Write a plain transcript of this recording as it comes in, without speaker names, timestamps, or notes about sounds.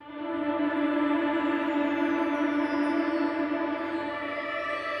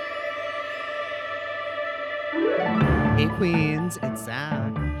Hey Queens, it's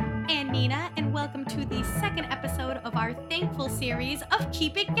Zach. And Nina, and welcome to the second episode of our thankful series of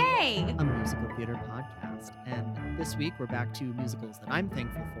Keep It Gay. A musical theater podcast. And this week we're back to musicals that I'm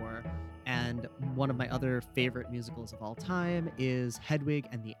thankful for. And one of my other favorite musicals of all time is Hedwig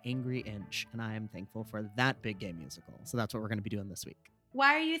and the Angry Inch. And I am thankful for that big gay musical. So that's what we're going to be doing this week.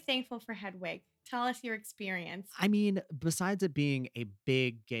 Why are you thankful for Hedwig? Tell us your experience. I mean, besides it being a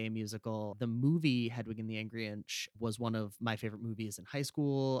big gay musical, the movie Hedwig and the Angry Inch was one of my favorite movies in high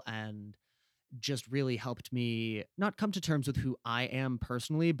school and just really helped me not come to terms with who I am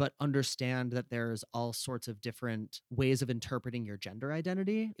personally, but understand that there's all sorts of different ways of interpreting your gender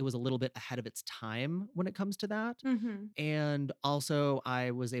identity. It was a little bit ahead of its time when it comes to that. Mm-hmm. And also,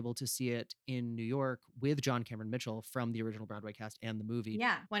 I was able to see it in New York with John Cameron Mitchell from the original Broadway cast and the movie.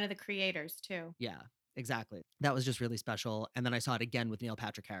 Yeah, one of the creators too. Yeah, exactly. That was just really special. And then I saw it again with Neil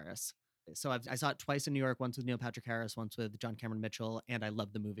Patrick Harris. So I saw it twice in New York, once with Neil Patrick Harris, once with John Cameron Mitchell, and I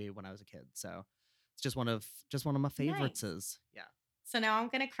loved the movie when I was a kid. So it's just one of my favorites. Nice. Yeah. So now I'm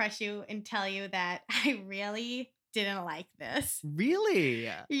going to crush you and tell you that I really didn't like this. Really?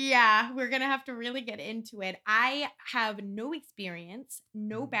 Yeah, we're going to have to really get into it. I have no experience,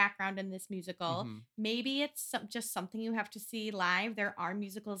 no Mhm. background in this musical. Mhm. Maybe it's just something you have to see live. There are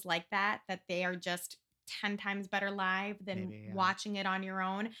musicals like that they are just 10 times better live than Maybe, yeah. watching it on your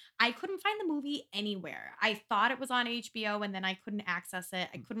own. I couldn't find the movie anywhere. I thought it was on HBO and then I couldn't access it.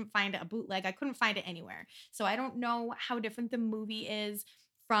 I couldn't find a bootleg. I couldn't find it anywhere. So I don't know how different the movie is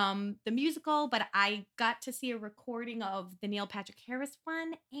from the musical, but I got to see a recording of the Neil Patrick Harris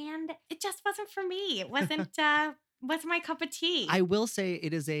one, and it just wasn't for me. It wasn't my cup of tea. I will say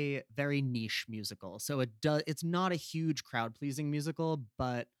it is a very niche musical. So it's not a huge crowd pleasing musical,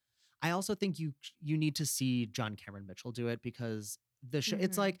 but I also think you need to see John Cameron Mitchell do it because the show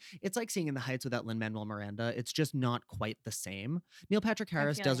it's Mhm. like seeing In the Heights without Lin-Manuel Miranda. It's just not quite the same. Neil Patrick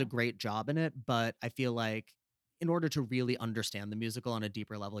Harris feel does a ya. great job in it, but I feel like in order to really understand the musical on a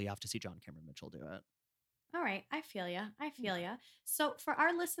deeper level, you have to see John Cameron Mitchell do it. All right, I feel ya. I feel ya. So, for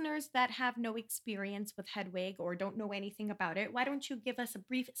our listeners that have no experience with Hedwig or don't know anything about it, why don't you give us a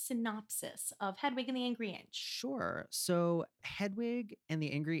brief synopsis of Hedwig and the Angry Inch? Sure. So, Hedwig and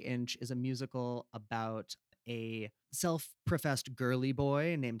the Angry Inch is a musical about a self professed girly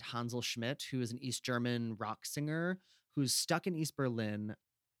boy named Hansel Schmidt, who is an East German rock singer who's stuck in East Berlin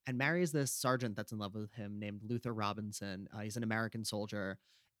and marries this sergeant that's in love with him named Luther Robinson. He's an American soldier.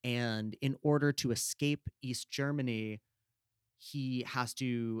 And in order to escape East Germany, he has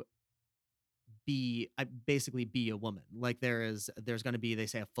to basically be a woman. Like there's going to be, they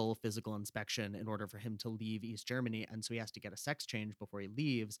say, a full physical inspection in order for him to leave East Germany, and so he has to get a sex change before he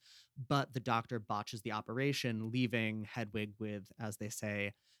leaves, but the doctor botches the operation, leaving Hedwig with, as they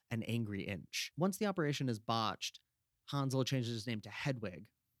say, an angry inch. Once the operation is botched, Hansel changes his name to Hedwig,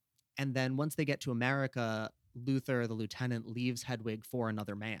 and then once they get to America, Luther the lieutenant leaves Hedwig for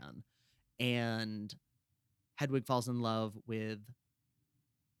another man, and Hedwig falls in love with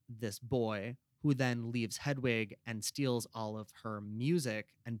this boy who then leaves Hedwig and steals all of her music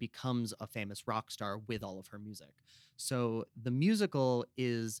and becomes a famous rock star with all of her music. So the musical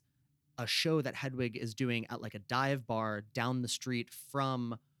is a show that Hedwig is doing at like a dive bar down the street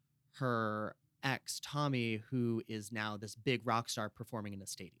from her ex, Tommy, who is now this big rock star performing in a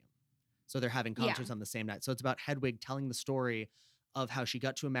stadium. So they're having Yeah. concerts on the same night. So it's about Hedwig telling the story of how she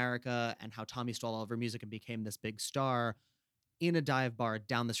got to America and how Tommy stole all of her music and became this big star in a dive bar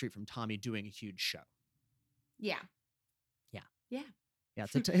down the street from Tommy doing a huge show. Yeah. Yeah. Yeah. Yeah,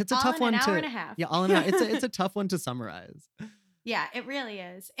 it's a All tough in one an hour to and a half. Yeah, all in all, it's a tough one to summarize. Yeah, it really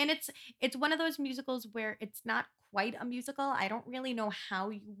is. And it's one of those musicals where it's not quite a musical. I don't really know how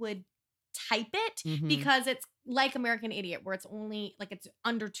you would type it Mhm. because it's like American Idiot where it's only like it's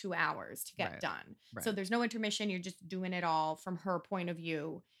under 2 hours to get Right, done. So right. there's no intermission, you're just doing it all from her point of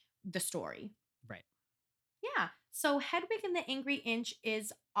view, the story. Right. Yeah. So Hedwig and the Angry Inch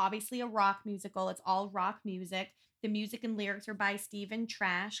is obviously a rock musical. It's all rock music. The music and lyrics are by Stephen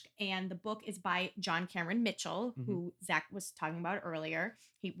Trask, and the book is by John Cameron Mitchell, Mhm. who Zach was talking about earlier.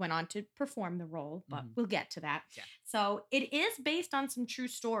 He went on to perform the role, but Mhm. we'll get to that. Yeah. So it is based on some true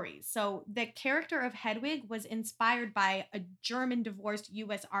stories. So the character of Hedwig was inspired by a German divorced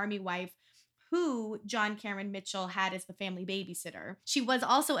U.S. Army wife who John Cameron Mitchell had as the family babysitter. She was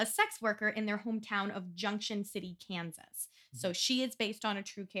also a sex worker in their hometown of Junction City, Kansas. So she is based on a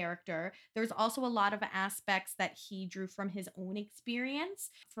true character. There's also a lot of aspects that he drew from his own experience.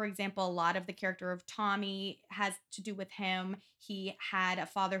 For example, a lot of the character of Tommy has to do with him. He had a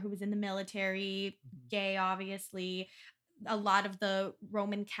father who was in the military, Mhm. gay, obviously. A lot of the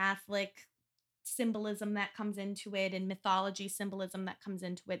Roman Catholic symbolism that comes into it and mythology symbolism that comes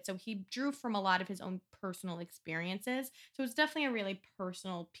into it. So he drew from a lot of his own personal experiences. So it's definitely a really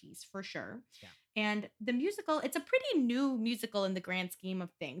personal piece for sure. Yeah. And the musical, it's a pretty new musical in the grand scheme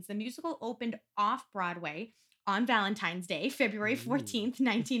of things. The musical opened off Broadway on Valentine's Day, Ooh. February 14th,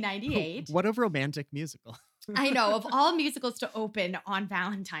 1998. What a romantic musical. I know, of all musicals to open on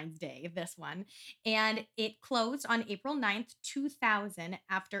Valentine's Day, this one. And it closed on April 9th, 2000,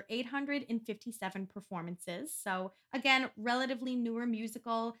 after 857 performances. So, again, relatively newer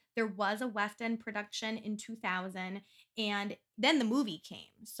musical. There was a West End production in 2000, and then the movie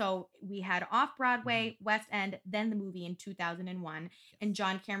came. So, we had off Mhm. Broadway, West End, then the movie in 2001. And Yes.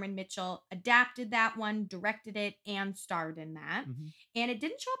 John Cameron Mitchell adapted that one, directed it, and starred in that. Mhm. And it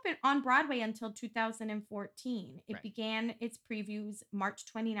didn't show up on Broadway until 2014. It Right. began its previews March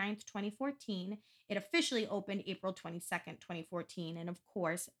 29th, 2014. It officially opened April 22nd, 2014. And of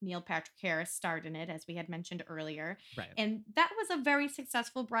course, Neil Patrick Harris starred in it, as we had mentioned earlier. Right. And that was a very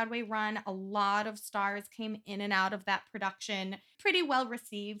successful Broadway run. A lot of stars came in and out of that production. Pretty well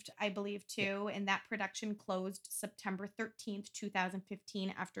received, I believe, Yeah. too. And that production closed September 13th,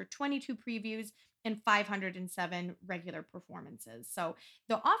 2015, after 22 previews and 507 regular performances. So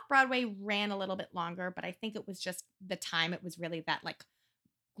the off Broadway ran a little bit longer, but I think it was just the time. It was really that like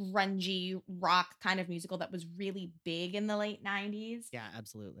grungy rock kind of musical that was really big in the late 90s. Yeah,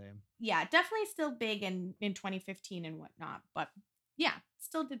 absolutely. Yeah, definitely still big in 2015 and whatnot, but yeah,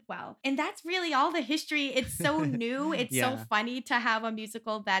 still did well. And that's really all the history. It's so new. It's so Yeah. funny to have a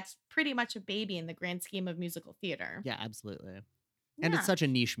musical that's pretty much a baby in the grand scheme of musical theater. Yeah, absolutely. And it's Yeah. such a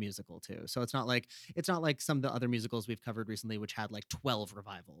niche musical too. So it's not like some of the other musicals we've covered recently which had like 12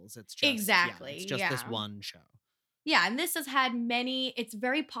 revivals. It's Exactly. just this Yeah. one show. Yeah, and this has had many, it's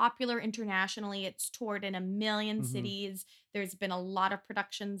very popular internationally. It's toured in a million Mhm. cities. There's been a lot of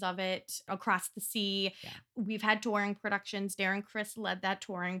productions of it across the sea. Yeah. We've had touring productions. Darren Criss led that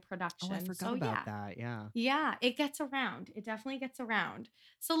touring Oh, I production. forgot So about yeah. that. Yeah. Yeah, it gets around. It definitely gets around.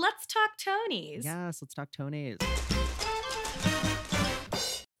 So let's talk Tonys. Yes, let's talk Tonys.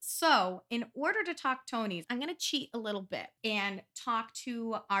 So, in order to talk Tonys, I'm going to cheat a little bit and talk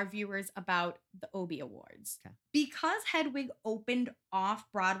to our viewers about the Obie Awards. Okay. Because Hedwig opened off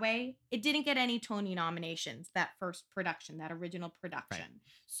Broadway, it didn't get any Tony nominations, that first production, that original production. Right.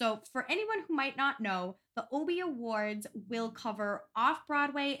 So, for anyone who might not know, the Obie Awards will cover off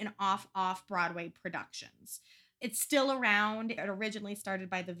Broadway and off Broadway productions. It's still around. It originally started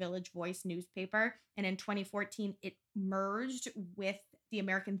by the Village Voice newspaper, and in 2014, it merged with the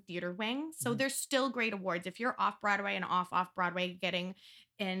American Theater Wing. So Mhm. there's still great awards. If you're off Broadway and off Broadway, getting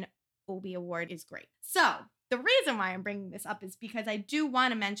an Obie Award is great. So the reason why I'm bringing this up is because I do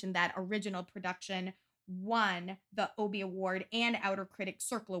want to mention that original production won the Obie Award and Outer Critics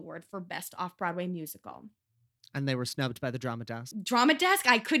Circle Award for Best Off Broadway Musical. And they were snubbed by the Drama Desk. Drama Desk,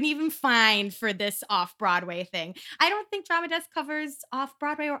 I couldn't even find for this off Broadway thing. I don't think Drama Desk covers off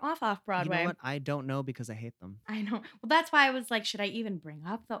Broadway or off You Broadway. know what? I don't know because I hate them. I know. Well, that's why I was like, should I even bring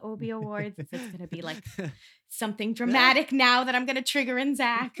up the Obie Awards? Is this going to be like something dramatic now that I'm going to trigger in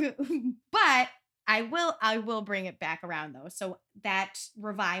Zach? But I will bring it back around though. So that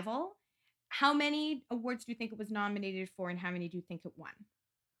revival, how many awards do you think it was nominated for, and how many do you think it won?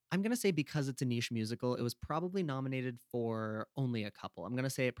 I'm going to say because it's a niche musical, it was probably nominated for only a couple. I'm going to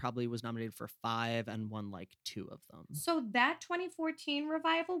say it probably was nominated for 5 and won like 2 of them. So that 2014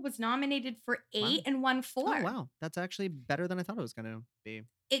 revival was nominated for 8 Wow. and won 4. Oh, wow. That's actually better than I thought it was going to be.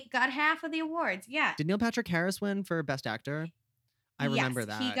 It got half of the awards. Yeah. Did Neil Patrick Harris win for Best Actor? I remember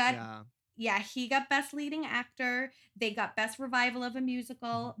Yes, that. Yeah. he got Best Leading Actor. They got Best Revival of a Mhm.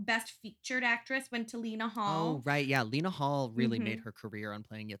 Musical. Best Featured Actress went to Lena Hall. Oh, right. Yeah. Lena Hall really made Mhm. her career on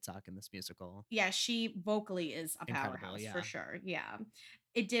playing Yitzhak in this musical. Yeah, she vocally is a Incredible. powerhouse Yeah. for sure. Yeah.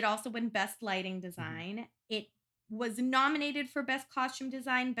 It did also win Best Lighting Mhm. Design. It was nominated for Best Costume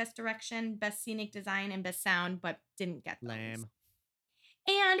Design, Best Direction, Best Scenic Design, and Best Sound, but didn't get those. Lame.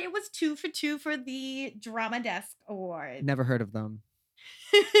 And it was 2 for 2 for the Drama Desk Award. Never heard of them.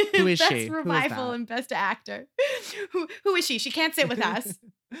 Who is Best she? Who is Revival that? and Best Actor. Who is she? She can't sit with us.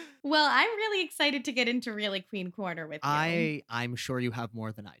 Well, I'm really excited to get into Really Queen Corner with you. I'm sure you have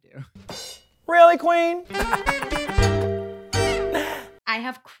more than I do. Really, Queen? I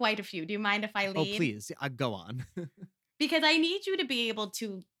have quite a few. Do you mind if I Oh, lead? please. Go on. Because I need you to be able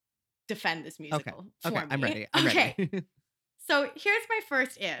to defend this Okay. musical for Okay. me. I'm ready. I'm Okay. ready. So here's my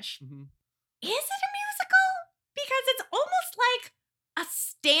first ish. Mhm. Is it a musical? Because it's almost like a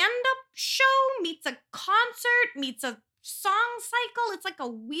stand-up show meets a concert meets a song cycle. It's like a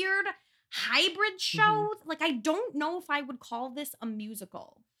weird hybrid show. Like I don't know if I would call this a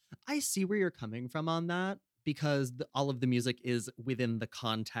musical. I see where you're coming from on that because all of the music is within the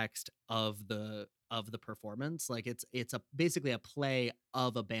context of the performance. Like it's a basically a play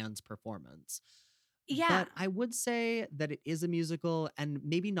of a band's performance. Yeah. But I would say that it is a musical and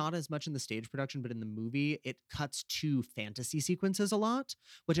maybe not as much in the stage production, but in the movie, it cuts to fantasy sequences a lot,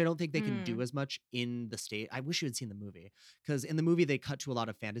 which I don't think they can do Mm. as much in the state. I wish you had seen the movie because in the movie, they cut to a lot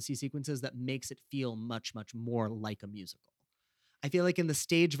of fantasy sequences that makes it feel much, much more like a musical. I feel like in the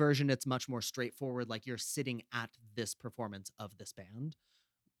stage version, it's much more straightforward, like you're sitting at this performance of this band.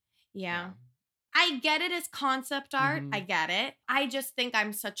 Yeah. Yeah. I get it as concept art. I Hmm. get it. I just think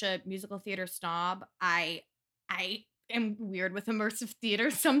I'm such a musical theater snob. I am weird with immersive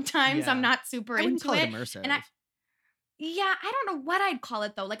theater sometimes. I'm Yeah. not super I wouldn't into call it it. And immersive. yeah, I don't know what I'd call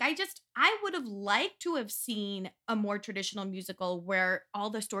it though. Like I would have liked to have seen a more traditional musical where all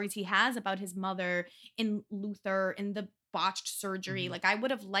the stories he has about his mother in Luther in the botched surgery. Mhm. Like I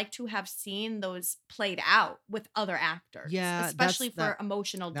would have liked to have seen those played out with other actors, Yeah, especially for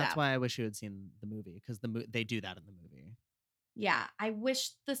emotional that's depth. why I wish you had seen the movie because they do that in the movie. Yeah, I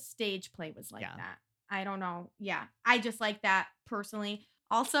wish the stage play was like Yeah. that. I don't know. Yeah, I just like that personally.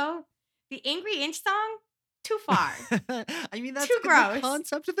 Also, the Angry Inch song, too far, I mean, that's too the gross.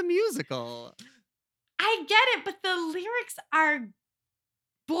 concept of the musical. I get it, but the lyrics are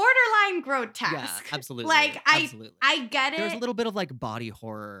borderline Yeah, grotesque. absolutely. Like I Absolutely. I get There's a it. little bit of like body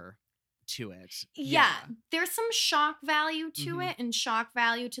horror to it. Yeah, Yeah. there's some shock value to Hmm. it and shock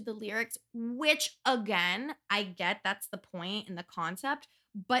value to the lyrics, which again, I get that's the point and the concept,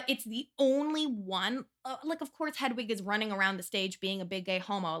 but it's the only one. Like, of course, Hedwig is running around the stage being a big gay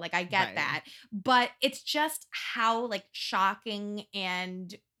homo. Like, I get Right. that, but it's just how like shocking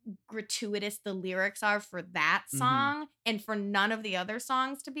and gratuitous the lyrics are for that Hmm. song and for none of the other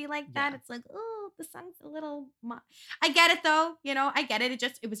songs to be like that. Yeah. It's like, oh, the song's a little much. I get it though, I get it.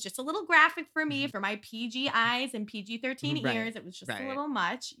 It was just a little graphic for me Mhm. for my PG eyes and PG-13 Right. ears. It was just a Right. little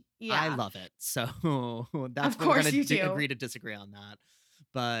much. I Yeah. love it. So that's Of where we're course gonna you do. agree to disagree on that.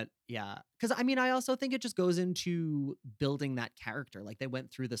 But yeah, because I mean, I also think it just goes into building that character. Like they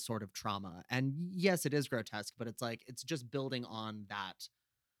went through this sort of trauma, and yes, it is grotesque, but it's like it's just building on that,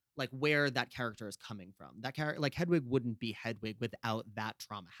 like where that character is coming from. That character, like Hedwig, wouldn't be Hedwig without that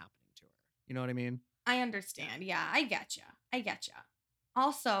trauma happening to her. You know what I mean? I Yeah. understand. Yeah, I get you. I get you.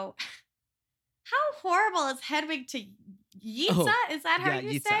 Also, how horrible is Hedwig to Oh, Yitzhak? Is that how yeah,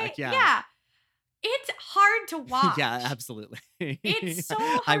 you say? Yitzhak. Yeah, Yeah. It's hard to yeah, watch. absolutely. It's so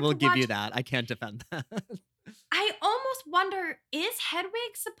I hard will to give watch. you that. I can't defend that. I almost wonder, is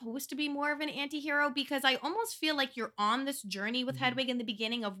Hedwig supposed to be more of an anti-hero? Because I almost feel like you're on this journey with Mhm, Hedwig in the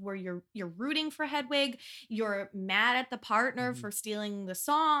beginning of where you're rooting for Hedwig, you're mad at the partner mhm. for stealing the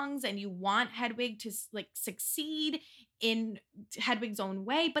songs, and you want Hedwig to like succeed in Hedwig's own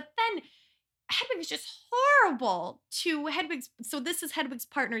way. But then Hedwig is just horrible to Hedwig's. So this is Hedwig's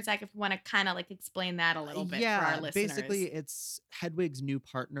partner, Zach, if you want to kind of like explain that a little bit for our Yeah, basically, listeners. it's Hedwig's new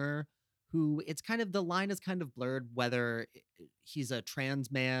partner who it's kind of the line is kind of blurred whether he's a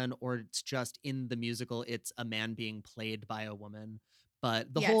trans man or it's just in the musical it's a man being played by a woman.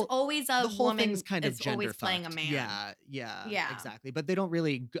 But the Yeah, it's whole always the a whole thing's woman kind of is gender always playing a fucked. man. Yeah, yeah, Yeah. exactly. But they don't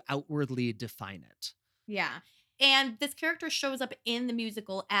really outwardly define it. Yeah. And this character shows up in the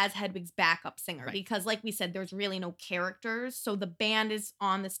musical as Hedwig's backup singer Right. because, like we said, there's really no characters. So the band is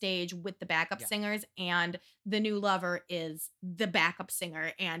on the stage with the backup Yeah. singers, and the new lover is the backup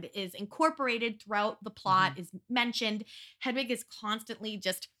singer and is incorporated throughout the plot, Mhm. is mentioned. Hedwig is constantly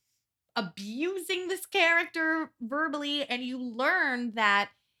just abusing this character verbally, and you learn that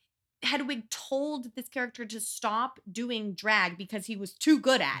Hedwig told this character to stop doing drag because he was too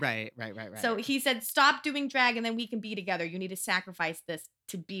good at it. Right, right, right, So right. he said, "Stop doing drag and then we can be together. You need to sacrifice this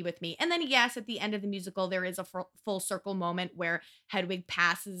to be with me." And then, yes, at the end of the musical, there is a full circle moment where Hedwig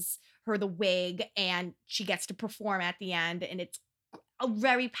passes her the wig and she gets to perform at the end. And it's a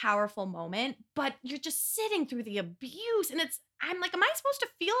very powerful moment, but you're just sitting through the abuse. And I'm like, am I supposed to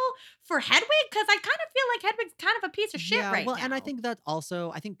feel for Hedwig? Because I kind of feel like Hedwig's kind of a piece of shit Yeah, right well, and I now. think that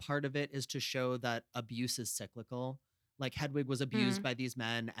also, I think part of it is to show that abuse is cyclical. Like Hedwig was abused Mm, by these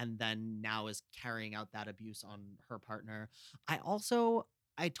men and then now is carrying out that abuse on her partner. I also,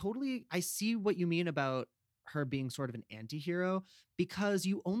 I see what you mean about her being sort of an anti-hero because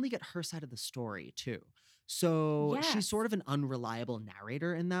you only get her side of the story too. So she's yes. sort of an unreliable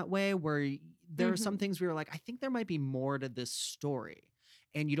narrator in that way, where there are some Hmm. things where you're like, I think there might be more to this story.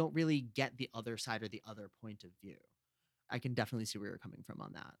 And you don't really get the other side or the other point of view. I can definitely see where you're coming from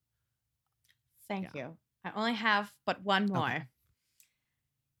on that. Thank Yeah. you. I only have but one Okay. more.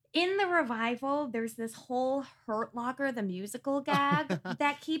 In the revival, there's this whole Hurt Locker the musical gag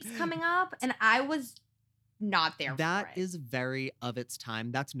that keeps coming up, and I was not there for That it. is very of its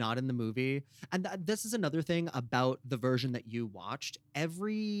time. That's not in the movie. And this is another thing about the version that you watched.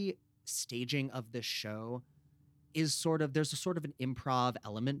 Every staging of this show is there's a sort of an improv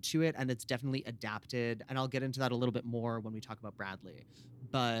element to it, and it's definitely adapted. And I'll get into that a little bit more when we talk about Bradley.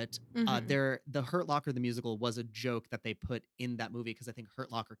 But Mhm. the Hurt Locker the musical was a joke that they put in that movie because I think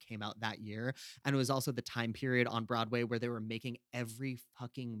Hurt Locker came out that year, and it was also the time period on Broadway where they were making every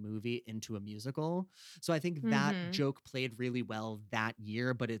fucking movie into a musical. So I think that Mhm. joke played really well that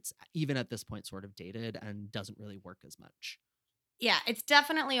year, but it's even at this point sort of dated and doesn't really work as much. Yeah, it's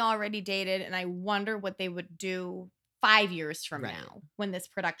definitely already dated, and I wonder what they would do 5 years from Right. now when this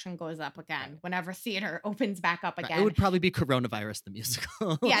production goes up Right. again, whenever theater opens back up Right. It again. would probably be Coronavirus the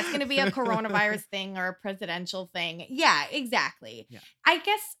musical. Yeah, it's gonna be a coronavirus thing or a presidential thing. Yeah, exactly. Yeah. I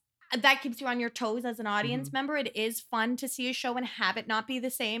guess that keeps you on your toes as an audience Mhm. member. It is fun to see a show and have it not be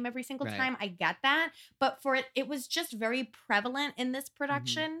the same every single Right. time. I get that. But for it was just very prevalent in this Mhm.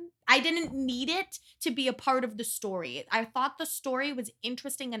 production. I didn't need it to be a part of the story. I thought the story was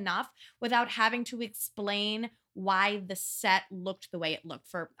interesting enough without having to explain why the set looked the way it looked.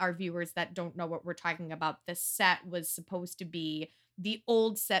 For our viewers that don't know what we're talking about, the set was supposed to be the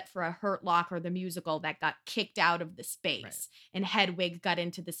old set for a Hurt Locker the musical that got kicked out of the Right. space and Hedwig got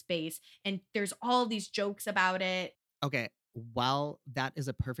into the space, and there's all these jokes about it. Okay. Well, that is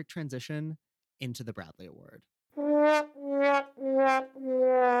a perfect transition into the Bradley Award.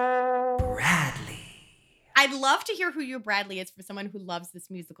 Bradley. I'd love to hear who your Bradley is for someone who loves this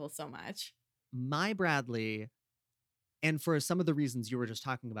musical so much. My Bradley, and for some of the reasons you were just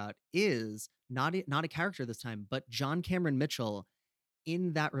talking about, is not a character this time, but John Cameron Mitchell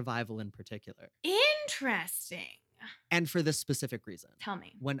in that revival in particular. Interesting. And for this specific reason. Tell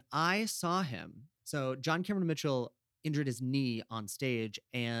me. When I saw him, so John Cameron Mitchell injured his knee on stage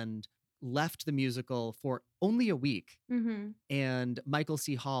and left the musical for only a week. Mhm. And Michael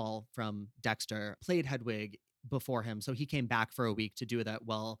C. Hall from Dexter played Hedwig before him. So he came back for a week to do that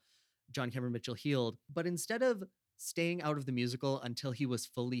while John Cameron Mitchell healed. But instead of staying out of the musical until he was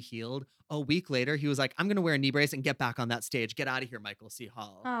fully healed, a week later, he was like, I'm going to wear a knee brace and get back on that stage. Get out of here, Michael C.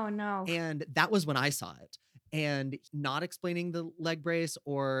 Hall. Oh no. And that was when I saw it. And not explaining the leg brace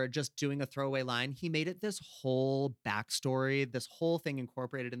or just doing a throwaway line, he made it this whole backstory, this whole thing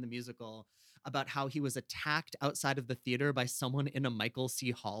incorporated in the musical about how he was attacked outside of the theater by someone in a Michael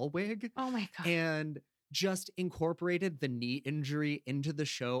C. Hall wig Oh my god. and just incorporated the knee injury into the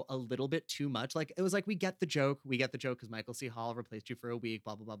show a little bit too much. Like, it was like, we get the joke because Michael C. Hall replaced you for a week,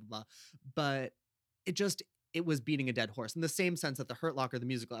 blah, blah, blah, blah, blah. But it just, it was beating a dead horse in the same sense that the Hurt Locker, the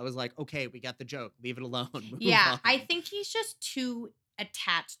musical, I was like, okay, we got the joke. Leave it alone. Move Yeah, on. I think he's just too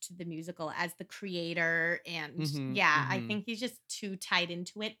attached to the musical as the creator, and Mhm, yeah, I mhm. think he's just too tied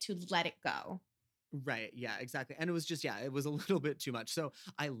into it to let it go. Right. Yeah, exactly. And it was just, yeah, it was a little bit too much. So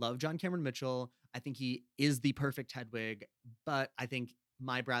I love John Cameron Mitchell. I think he is the perfect Hedwig, but I think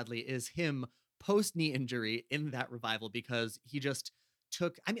my Bradley is him post knee injury in that revival because he just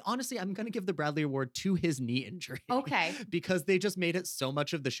took, I mean, honestly, I'm going to give the Bradley Award to his knee injury Okay. because they just made it so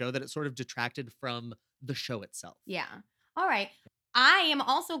much of the show that it sort of detracted from the show itself. Yeah. All right. I am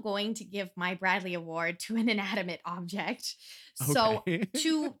also going to give my Bradley Award to an inanimate object. So, Okay.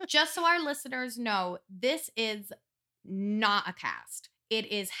 to just so our listeners know, this is not a cast. It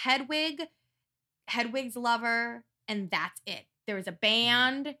is Hedwig, Hedwig's lover, and that's it. There's a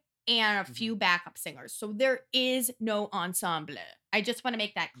band and a few Mhm. backup singers. So there is no ensemble. I just want to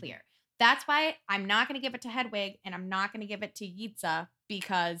make that Mhm. clear. That's why I'm not going to give it to Hedwig and I'm not going to give it to Yitza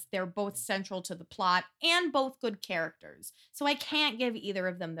because they're both central to the plot and both good characters. So I can't give either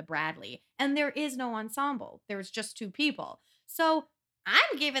of them the Bradley. And there is no ensemble, there's just two people. So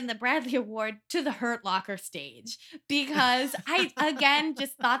I'm giving the Bradley Award to the Hurt Locker stage because I, again,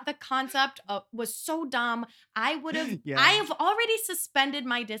 just thought the concept was so dumb. I Yeah. have already suspended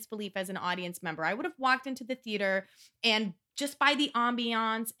my disbelief as an audience member. I would have walked into the theater and just by the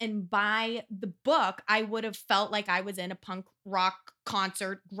ambiance and by the book, I would have felt like I was in a punk rock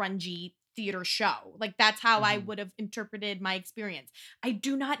concert, grungy theater show. Like that's how I Mhm. would have interpreted my experience. I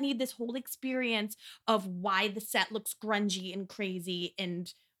do not need this whole experience of why the set looks grungy and crazy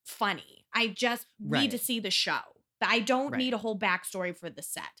and funny. I just need to Right. see the show. I don't Right. need a whole backstory for the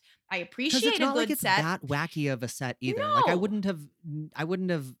set. I Because it's appreciate a not like good it's set. that wacky of a set either. Like No. I wouldn't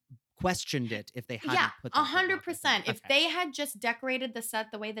have questioned it if they Yeah, hadn't put that Hurt Locker thing. 100%. If Okay. they had just decorated the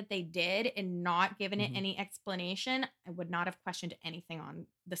set the way that they did and not given it Mhm. any explanation, I would not have questioned anything on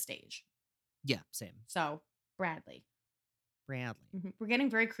the stage. Yeah, same. So, Bradley. Bradley. We're getting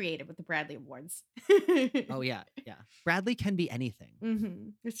very creative with the Bradley Awards. Oh, yeah. Yeah. Bradley can be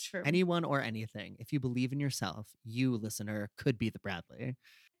anything. It's true. Anyone or anything. If you believe in yourself, you, listener, could be the Bradley.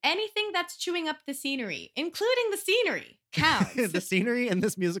 Anything that's chewing up the scenery, including the scenery, counts. The scenery in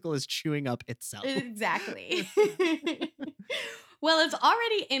this musical is chewing up itself. Exactly. Well, it's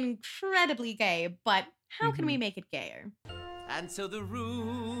already incredibly gay, but how can we make it gayer? And so the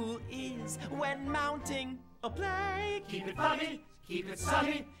rule is when mounting a play, keep it funny, keep it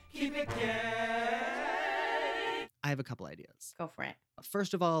sunny, keep it gay. I have a couple ideas. Go for it.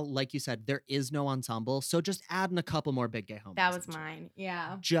 First of all, like you said, there is no ensemble, so just add in a couple more big gay homos. That was into it. mine.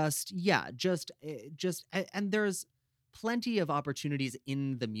 Yeah. And there's plenty of opportunities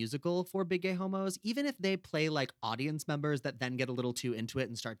in the musical for big gay homos, even if they play like audience members that then get a little too into it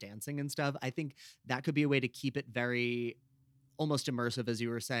and start dancing and stuff. I think that could be a way to keep it very almost immersive, as you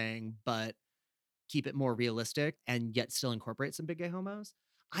were saying, but keep it more realistic and yet still incorporate some big gay homos.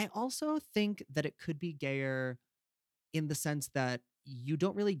 I also think that it could be gayer in the sense that you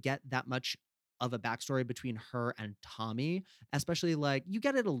don't really get that much of a backstory between her and Tommy, especially like you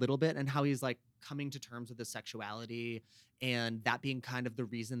get it a little bit and how he's like coming to terms with his sexuality and that being kind of the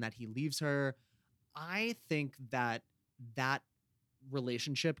reason that he leaves her. I think that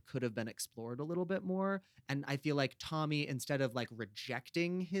relationship could have been explored a little bit more. And I feel like Tommy, instead of like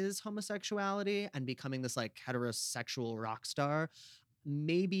rejecting his homosexuality and becoming this like heterosexual rock star,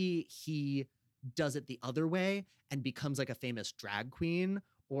 maybe he does it the other way and becomes like a famous drag queen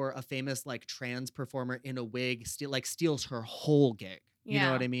or a famous like trans performer in a wig, steals her whole gig. You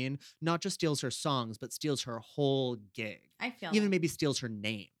know what I mean? Not just steals her songs, but steals her whole gig. I feel Even that. maybe steals her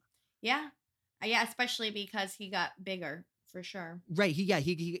name. Yeah. Yeah, especially because he got bigger, for sure. Right.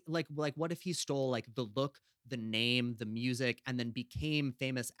 He like what if he stole like the look, the name, the music, and then became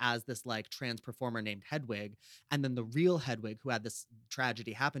famous as this like trans performer named Hedwig. And then the real Hedwig, who had this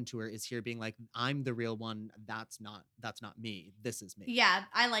tragedy happen to her, is here being like, I'm the real one. That's not me. This is me. Yeah,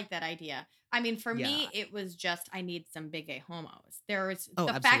 I like that idea. I mean, for me, Yeah. it was just I need some big gay homos. There's Oh,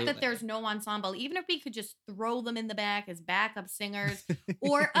 the fact absolutely. that there's no ensemble, even if we could just throw them in the back as backup singers,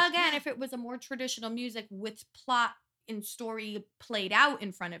 or again, if it was a more traditional music with plot and story played out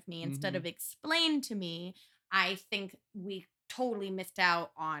in front of me instead of explained to me, I think we totally missed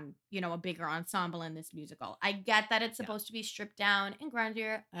out on, a bigger ensemble in this musical. I get that it's supposed to be stripped down and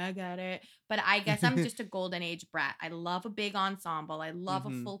grungier. I get it. But I guess I'm just a golden age brat. I love a big ensemble. I love a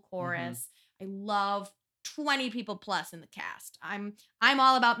full chorus. I love 20 people plus in the cast. I'm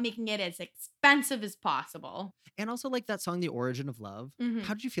all about making it as expensive as possible. And also like that song, The Origin of Love. Mhm.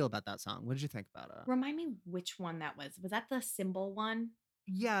 How did you feel about that song? What did you think about it? Remind me which one that was. Was that the symbol one?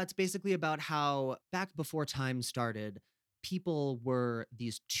 Yeah, it's basically about how back before time started, people were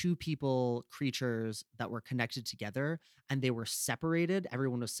these two people creatures that were connected together and they were separated.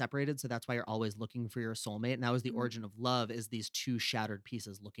 Everyone was separated. So that's why you're always looking for your soulmate. And that was the origin of love, is these two shattered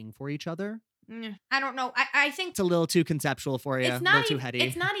pieces looking for each other. I don't know. I think It's a little too conceptual for you. it's A not little too even, heady.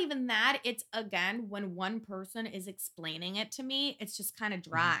 it's not even that. It's again, when one person is explaining it to me, it's just kind of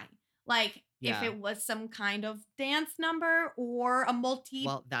dry. Like if Yeah. it was some kind of dance number or a multi.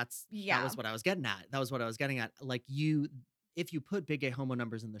 Well, that Yeah. was what I was getting at. That was what I was getting at. Like if you put big gay homo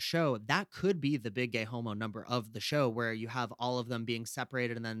numbers in the show, that could be the big gay homo number of the show, where you have all of them being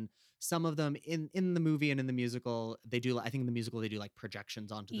separated, and then some of them in the movie and in the musical, they do, I think in the musical they do like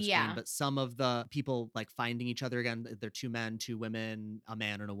projections onto the Yeah. screen, but some of the people like finding each other again, they're two men, two women, a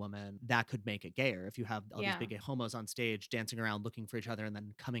man and a woman. That could make it gayer if you have all Yeah. these big gay homos on stage dancing around looking for each other and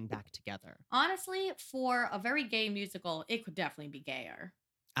then coming back together. Honestly, for a very gay musical, it could definitely be gayer.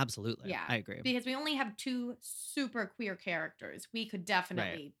 Absolutely. Yeah. I agree. Because we only have two super queer characters. We could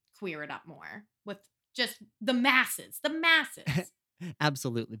definitely queer it up more with just the masses. The masses.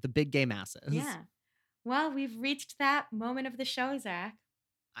 Absolutely. The big gay masses. Yeah. Well, we've reached that moment of the show, Zach.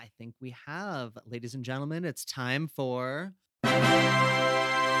 I think we have. Ladies and gentlemen, it's time for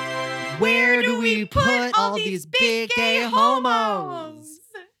Where Do We Put All These Big Gay Homos?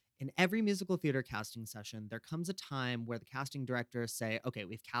 In every musical theater casting session, there comes a time where the casting directors say, okay,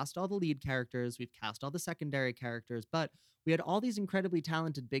 we've cast all the lead characters, we've cast all the secondary characters, but we had all these incredibly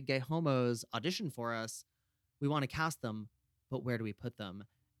talented big gay homos audition for us. We want to cast them, but where do we put them?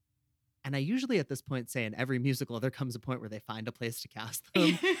 And I usually at this point say in every musical, there comes a point where they find a place to cast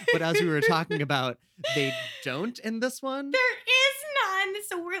them. But as we were talking about, they don't in this one. There is none.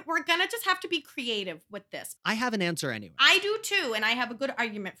 So we're going to just have to be creative with this. I have an answer anyway. I do too. And I have a good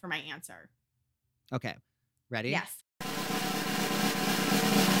argument for my answer. Okay. Ready? Yes.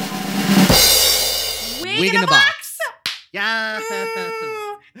 Wig in a box. Yeah.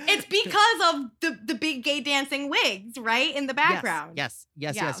 It's because of the big gay dancing wigs, right? In the background. Yes.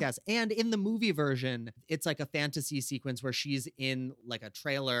 And in the movie version, it's like a fantasy sequence where she's in like a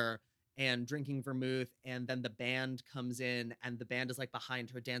trailer and drinking vermouth, and then the band comes in and the band is like behind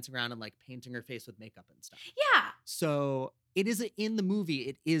her dancing around and like painting her face with makeup and stuff. Yeah. So it is in the movie,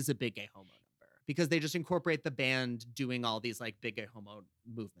 it is a big gay homo number because they just incorporate the band doing all these like big gay homo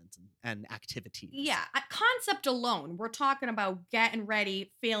movements and activities. Yeah. Concept alone, we're talking about getting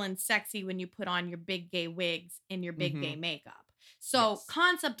ready, feeling sexy when you put on your big gay wigs and your big gay makeup. So Yes.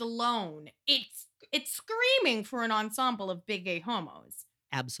 concept alone, it's screaming for an ensemble of big gay homos.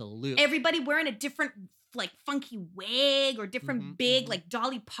 Absolutely. Everybody wearing a different like funky wig or different big like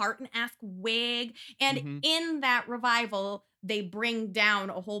Dolly Parton-esque wig. And in that revival, they bring down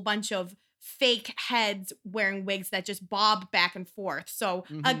a whole bunch of fake heads wearing wigs that just bob back and forth. So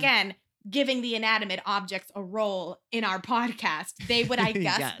again, giving the inanimate objects a role in our podcast, they would, I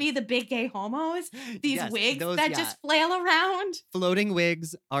guess, Yes. be the big gay homos. These Yes, wigs those- that yeah. just flail around. Floating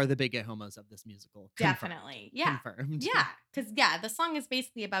wigs are the big gay homos of this musical. Confirmed. Definitely. Yeah. Confirmed. Yeah. Because, yeah, the song is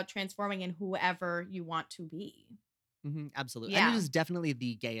basically about transforming in whoever you want to be. Absolutely. Yeah. And it is definitely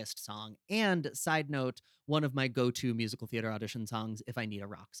the gayest song. And side note, one of my go-to musical theater audition songs if I need a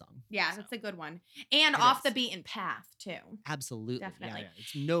rock song. Yeah, So, that's a good one. And It off the is. beaten path, too. absolutely. Definitely. Yeah.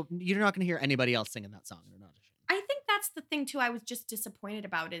 It's you're not going to hear anybody else singing that song in an audition. I think that's the thing, too, I was just disappointed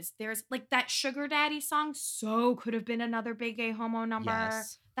about is there's like that Sugar Daddy song so could have been another big gay homo number.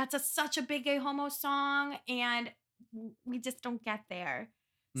 Yes. That's such a big gay homo song, and we just don't get there.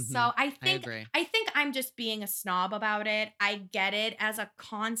 So Mhm. I agree. think I'm just being a snob about it. I get it as a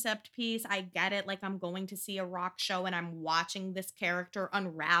concept piece. I get it like I'm going to see a rock show and I'm watching this character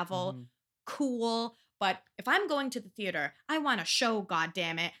unravel. Mhm. Cool. But if I'm going to the theater, I want a show,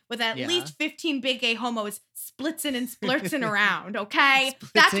 goddammit, with at Yeah. least 15 big gay homos splitzing and splurting around, okay?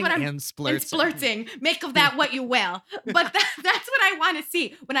 That's Splitzing what I'm and and splurting. splurting. Make of that what you will. But that's what I want to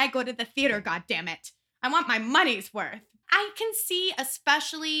see when I go to the theater, goddammit. I want my money's worth. I can see,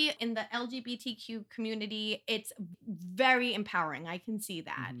 especially in the LGBTQ community, it's very empowering. I can see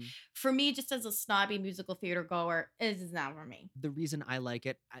that. Mhm. For me, just as a snobby musical theater goer, it is not for me. The reason I like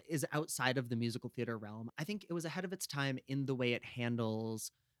it is outside of the musical theater realm. I think it was ahead of its time in the way it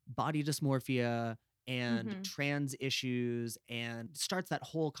handles body dysmorphia and trans issues and starts that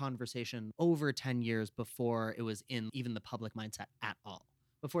whole conversation over 10 years before it was in even the public mindset at all.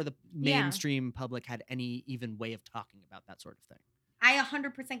 Before the Yeah. mainstream public had any even way of talking about that sort of thing. I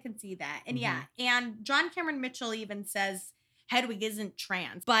 100% can see that. And yeah, and John Cameron Mitchell even says Hedwig isn't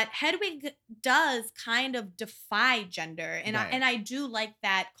trans, but Hedwig does kind of defy gender. And Right. I do like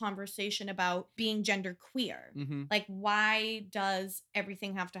that conversation about being gender queer. Like, why does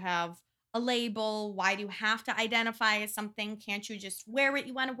everything have to have a label? Why do you have to identify as something? Can't you just wear what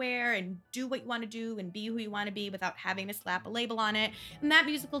you want to wear and do what you want to do and be who you want to be without having to slap a label on it? And that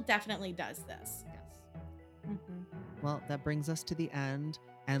musical definitely does this. Yes. Well, that brings us to the end.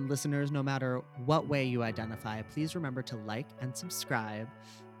 And listeners, no matter what way you identify, please remember to like and subscribe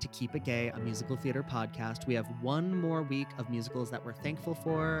to Keep It Gay, a musical theater podcast. We have one more week of musicals that we're thankful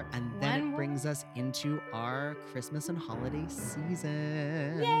for, and then One it more. brings us into our Christmas and holiday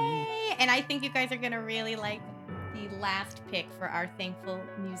season. Yay! And I think you guys are going to really like the last pick for our thankful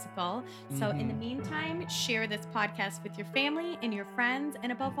musical. So in the meantime, share this podcast with your family and your friends.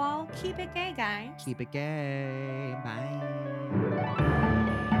 And above all, keep it gay, guys. Keep it gay. Bye.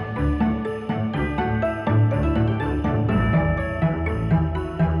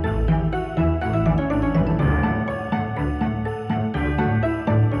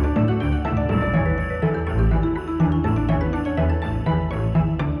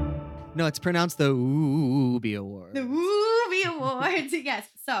 No, it's pronounced the Ooby Award. The Wooby Awards. Yes.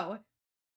 So